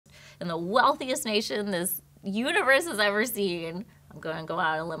in the wealthiest nation this universe has ever seen. I'm going to go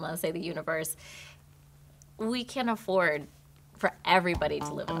out on a limb and say the universe. We can afford for everybody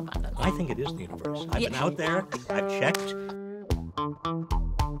to live in abundance. I think it is the universe. I've been out there, I've checked.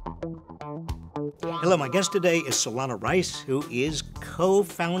 Hello, my guest today is Solana Rice, who is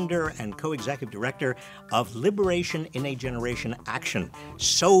co-founder and co-executive director of Liberation in a Generation Action.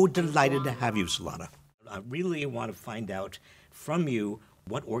 So delighted to have you, Solana. I really want to find out from you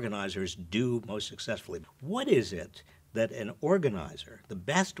what organizers do most successfully. What is it that an organizer, the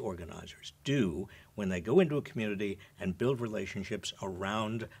best organizers, do when they go into a community and build relationships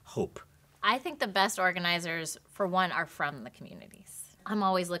around hope? I think the best organizers, for one, are from the communities. I'm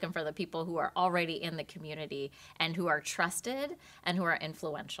always looking for the people who are already in the community and who are trusted and who are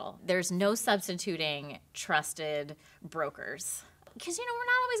influential. There's no substituting trusted brokers because, we're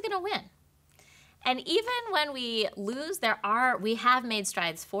not always going to win. And even when we lose, we have made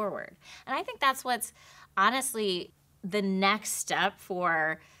strides forward. And I think that's what's honestly the next step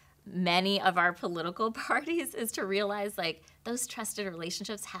for many of our political parties is to realize those trusted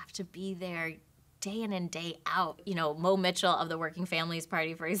relationships have to be there day in and day out. Mo Mitchell of the Working Families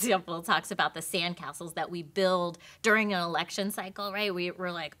Party, for example, talks about the sandcastles that we build during an election cycle, right?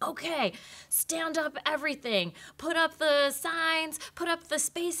 We're like, okay, stand up everything, put up the signs, put up the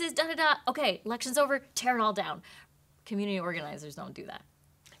spaces, da-da-da. Okay, election's over, tear it all down. Community organizers don't do that.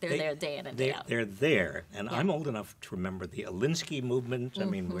 They're there day in and day out. They're there. And yeah. I'm old enough to remember the Alinsky movement.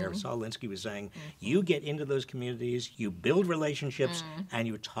 Mm-hmm. Where Saul Alinsky was saying, you get into those communities, you build relationships, and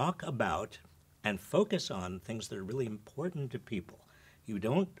you talk about and focus on things that are really important to people. You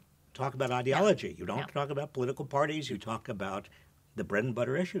don't talk about ideology. No. You don't talk about political parties. You talk about the bread and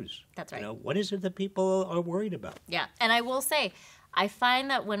butter issues. That's right. What is it that people are worried about? Yeah. And I will say, I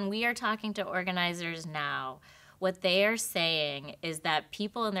find that when we are talking to organizers now, what they are saying is that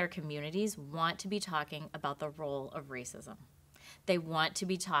people in their communities want to be talking about the role of racism. They want to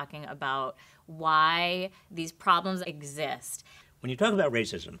be talking about why these problems exist. When you talk about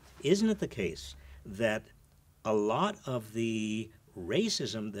racism, isn't it the case that a lot of the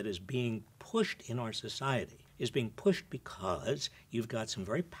racism that is being pushed in our society is being pushed because you've got some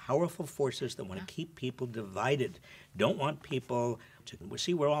very powerful forces that want to keep people divided, don't want people to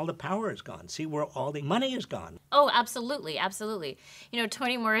see where all the power is gone, see where all the money is gone? Oh, absolutely, absolutely.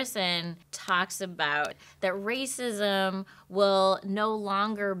 Toni Morrison talks about that racism will no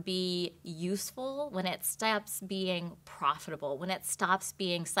longer be useful when it stops being profitable, when it stops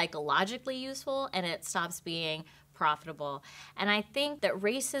being psychologically useful and it stops being profitable. And I think that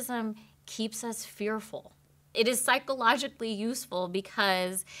racism keeps us fearful. It is psychologically useful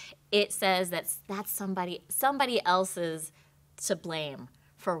because it says that that's somebody else's to blame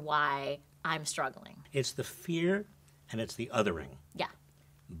for why I'm struggling. It's the fear and it's the othering. Yeah.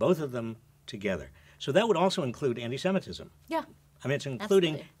 Both of them together. So that would also include anti-Semitism. Yeah. It's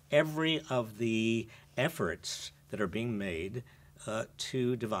including Absolutely. Every of the efforts that are being made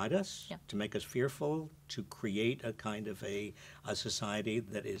to divide us, to make us fearful, to create a kind of a society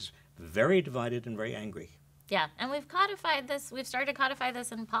that is very divided and very angry. Yeah, and we've codified this. We've started to codify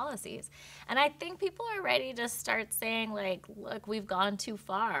this in policies. And I think people are ready to start saying, look, we've gone too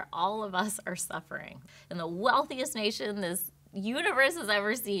far. All of us are suffering. In the wealthiest nation this universe has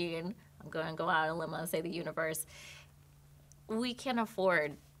ever seen, I'm going to go out on a limb and say the universe, we can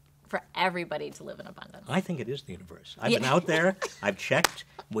afford for everybody to live in abundance. I think it is the universe. I've been out there. I've checked.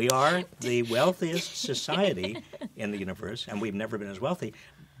 We are the wealthiest society in the universe, and we've never been as wealthy.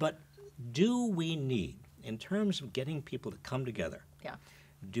 But do we need, in terms of getting people to come together,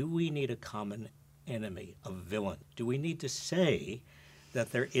 do we need a common enemy, a villain? Do we need to say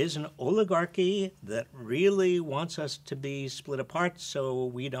that there is an oligarchy that really wants us to be split apart so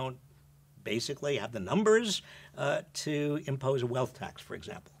we don't basically have the numbers to impose a wealth tax, for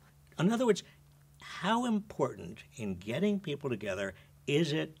example? In other words, how important in getting people together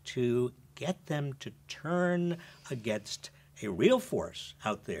is it to get them to turn against a real force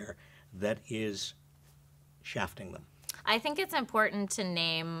out there that is shafting them? I think it's important to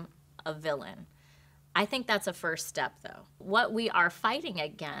name a villain. I think that's a first step, though. What we are fighting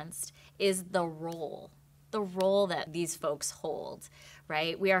against is the role that these folks hold,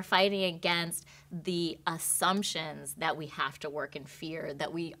 right? We are fighting against the assumptions that we have to work in fear,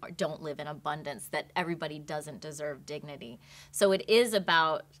 that we don't live in abundance, that everybody doesn't deserve dignity. So it is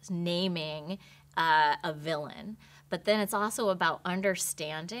about naming a villain, but then it's also about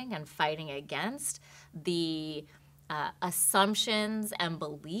understanding and fighting against the assumptions and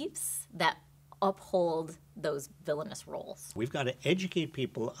beliefs that uphold those villainous roles. We've got to educate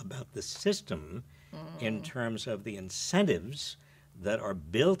people about the system in terms of the incentives that are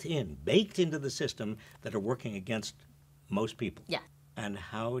baked into the system that are working against most people. Yeah. And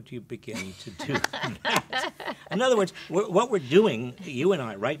how do you begin to do that? In other words, what we're doing, you and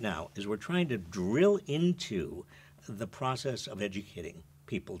I right now, is we're trying to drill into the process of educating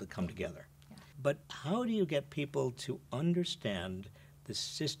people to come together. Yeah. But how do you get people to understand the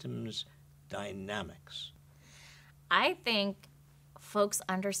system's dynamics? I think folks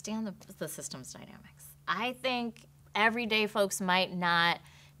understand the system's dynamics. I think everyday folks might not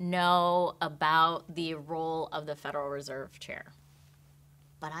know about the role of the Federal Reserve Chair.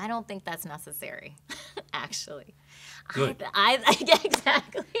 But I don't think that's necessary, actually. Good. Yeah,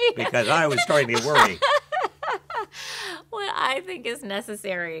 exactly. Because I was starting to worry. What I think is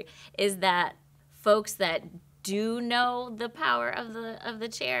necessary is that folks that do know the power of the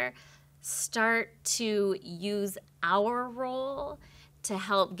chair start to use our role to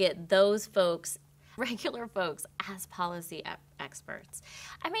help get those folks, regular folks, as policy experts.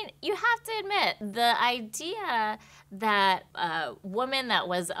 I mean, you have to admit, the idea that a woman that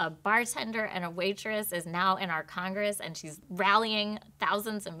was a bartender and a waitress is now in our Congress and she's rallying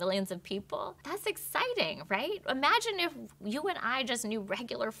thousands and millions of people, that's exciting, right? Imagine if you and I just knew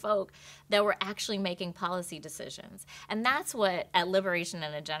regular folk that were actually making policy decisions. And that's what, at Liberation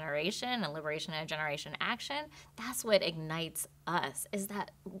in a Generation and Liberation in a Generation Action, that's what ignites us, is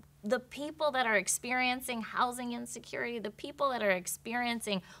that the people that are experiencing housing insecurity, the people that are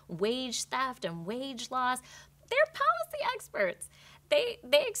experiencing wage theft and wage loss, they're policy experts. They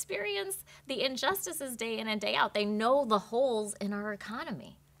experience the injustices day in and day out. They know the holes in our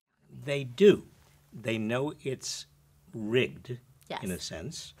economy. They do. They know it's rigged, yes, in a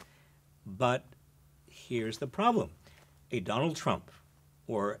sense. But here's the problem. A Donald Trump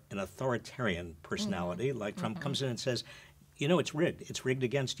or an authoritarian personality like Trump comes in and says, you know, it's rigged. It's rigged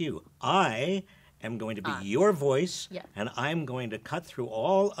against you. I am going to be your voice, yeah, and I'm going to cut through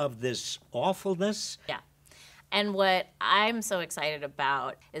all of this awfulness. Yeah. And what I'm so excited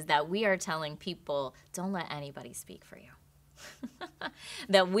about is that we are telling people, don't let anybody speak for you.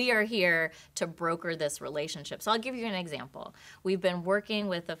 That we are here to broker this relationship. So I'll give you an example. We've been working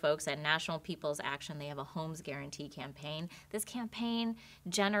with the folks at National People's Action. They have a Homes Guarantee campaign. This campaign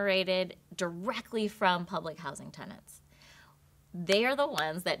generated directly from public housing tenants. They are the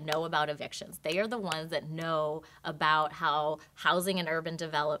ones that know about evictions. They are the ones that know about how housing and urban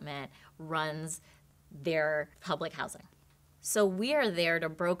development runs their public housing. So we are there to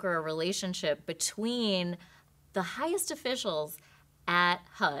broker a relationship between the highest officials at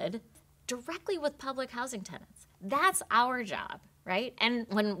HUD directly with public housing tenants. That's our job, right? And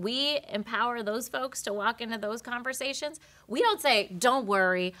when we empower those folks to walk into those conversations, we don't say, don't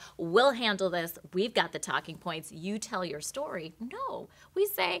worry, we'll handle this. We've got the talking points. You tell your story. No, we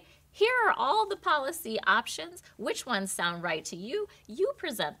say, here are all the policy options. Which ones sound right to you? You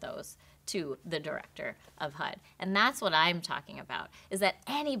present those to the director of HUD. And that's what I'm talking about, is that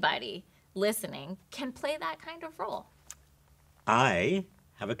anybody listening can play that kind of role. I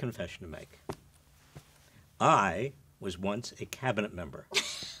have a confession to make. I was once a cabinet member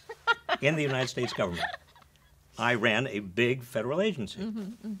in the United States government. I ran a big federal agency,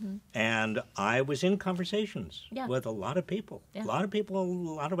 and I was in conversations with a lot of people, a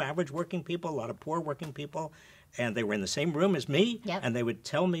lot of average working people, a lot of poor working people, and they were in the same room as me, and they would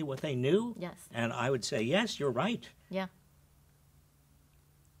tell me what they knew, and I would say, yes, you're right. Yeah.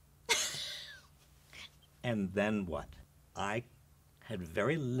 And then what? I had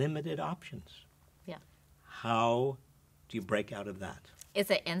very limited options. Yeah. How do you break out of that? It's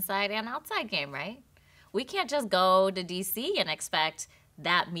an inside and outside game, right? We can't just go to D.C. and expect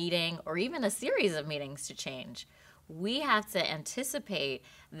that meeting or even a series of meetings to change. We have to anticipate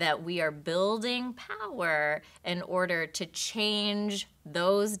that we are building power in order to change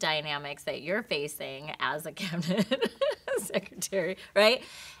those dynamics that you're facing as a cabinet secretary, right?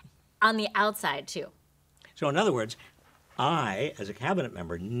 On the outside, too. So in other words, I, as a cabinet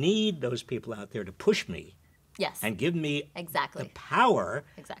member, need those people out there to push me. Yes. And give me exactly the power.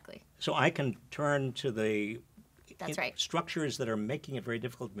 Exactly. So I can turn to the That's right. structures that are making it very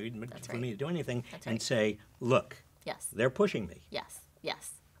difficult for me to do anything and say, look, yes, they're pushing me. Yes.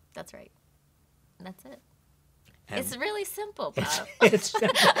 Yes. That's right. That's it. And it's really simple, Bob. I don't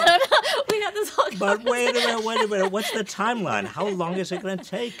know. We got this whole But wait a minute. What's the timeline? How long is it going to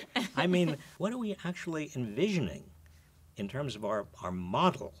take? I mean, what are we actually envisioning in terms of our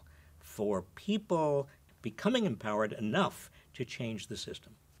model for people becoming empowered enough to change the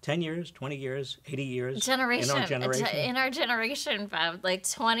system? 10 years, 20 years, 80 years? Generation. In our generation? In our generation, Bob, like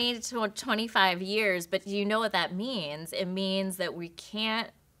 20 to 25 years. But you know what that means? It means that we can't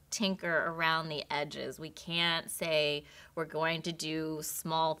tinker around the edges. We can't say we're going to do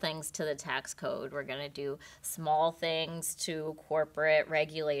small things to the tax code. We're going to do small things to corporate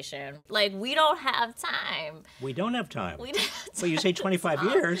regulation. Like, we don't have time. We don't have time. We don't have Well, you say time 25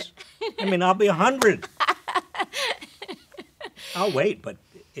 years. I mean, I'll be 100. I'll wait, but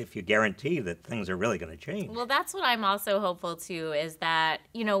if you guarantee that things are really going to change. Well, that's what I'm also hopeful too, is that,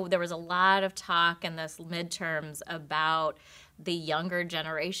 there was a lot of talk in this midterms about the younger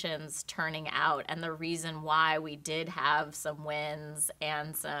generations turning out, and the reason why we did have some wins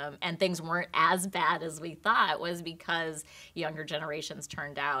and things weren't as bad as we thought was because younger generations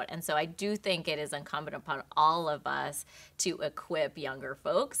turned out. And so I do think it is incumbent upon all of us to equip younger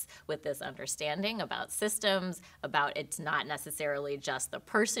folks with this understanding about systems, about it's not necessarily just the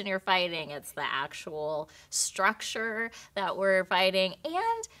person you're fighting, it's the actual structure that we're fighting.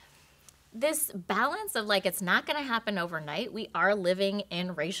 And this balance of, like, it's not going to happen overnight. We are living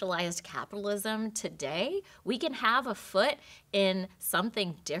in racialized capitalism today. We can have a foot in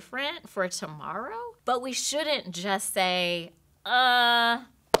something different for tomorrow, but we shouldn't just say,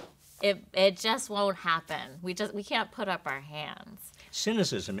 it just won't happen. We can't put up our hands.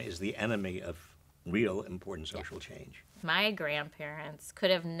 Cynicism is the enemy of real important social change. My grandparents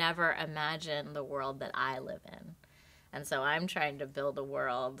could have never imagined the world that I live in. And so I'm trying to build a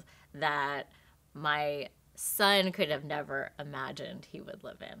world that my son could have never imagined he would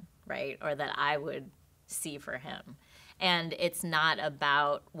live in, right? Or that I would see for him. And it's not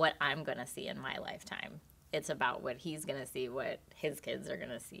about what I'm going to see in my lifetime. It's about what he's going to see, what his kids are going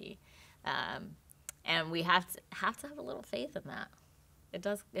to see. And we have to have a little faith in that. It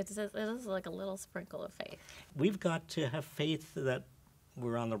is like a little sprinkle of faith. We've got to have faith that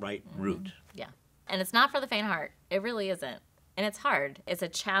we're on the right route. Yeah. And it's not for the faint of heart. It really isn't. And it's hard. It's a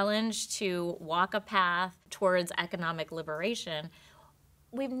challenge to walk a path towards economic liberation.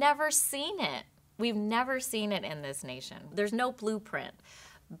 We've never seen it. We've never seen it in this nation. There's no blueprint.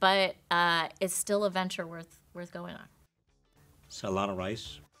 But it's still a venture worth going on. Saulana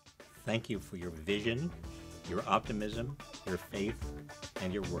Rice, thank you for your vision, your optimism, your faith,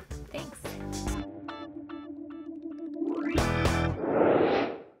 and your work. Thanks.